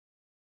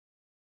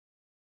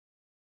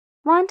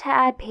Want to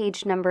add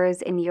page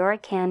numbers in your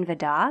Canva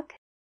doc?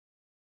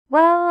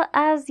 Well,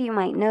 as you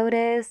might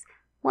notice,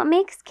 what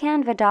makes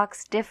Canva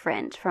docs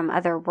different from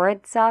other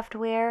Word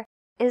software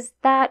is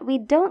that we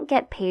don't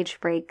get page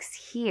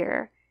breaks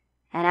here,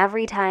 and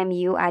every time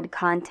you add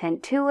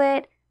content to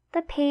it,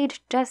 the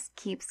page just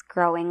keeps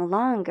growing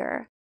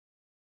longer.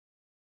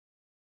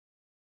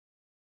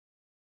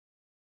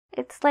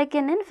 It's like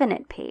an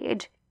infinite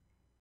page.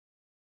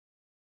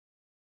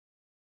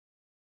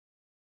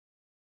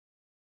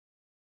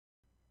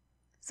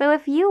 So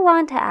if you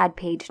want to add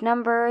page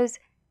numbers,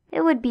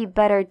 it would be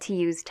better to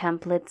use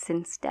templates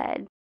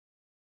instead.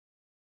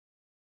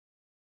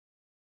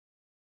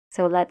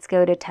 So let's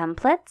go to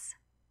Templates.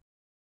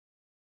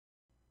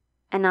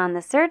 And on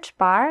the search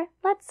bar,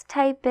 let's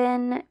type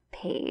in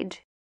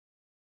Page.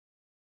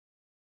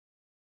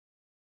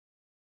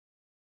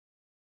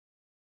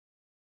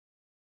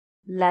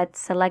 Let's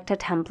select a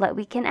template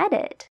we can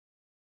edit.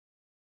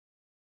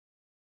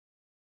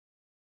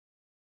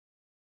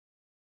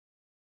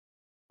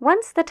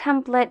 Once the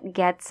template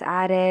gets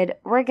added,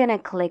 we're going to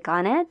click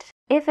on it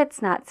if it's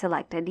not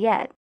selected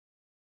yet.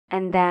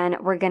 And then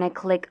we're going to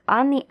click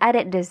on the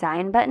Edit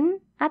Design button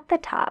at the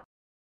top.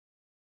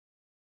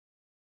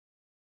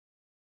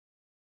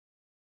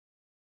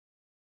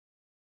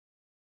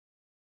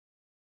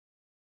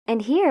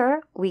 And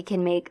here, we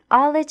can make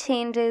all the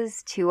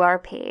changes to our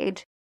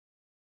page.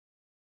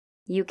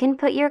 You can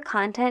put your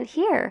content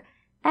here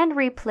and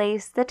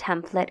replace the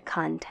template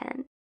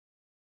content.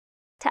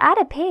 To add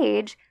a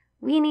page,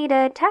 we need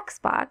a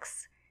text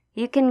box.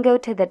 You can go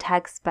to the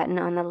text button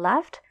on the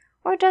left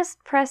or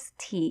just press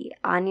T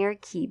on your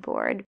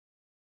keyboard.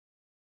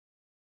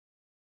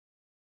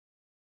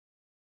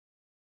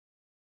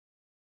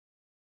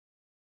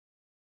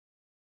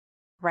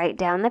 Write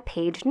down the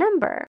page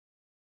number.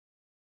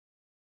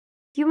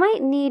 You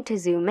might need to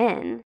zoom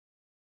in.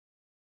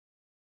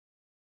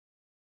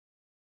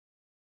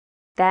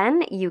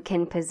 Then you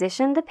can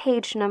position the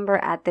page number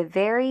at the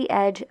very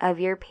edge of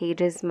your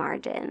page's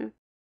margin.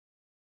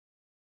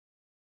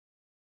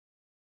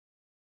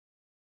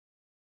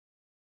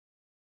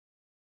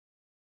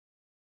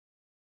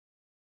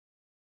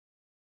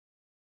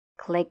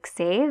 Click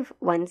Save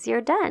once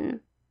you're done.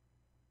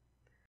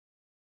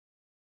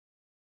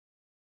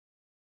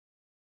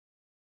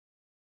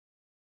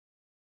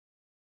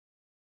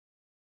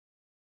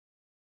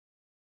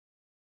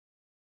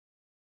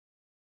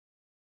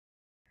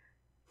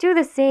 Do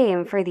the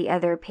same for the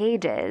other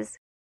pages,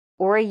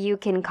 or you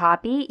can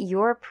copy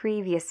your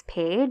previous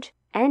page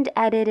and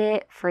edit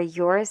it for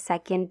your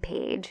second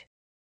page.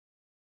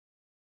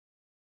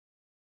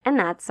 And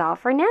that's all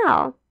for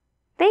now.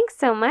 Thanks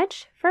so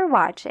much for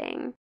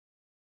watching.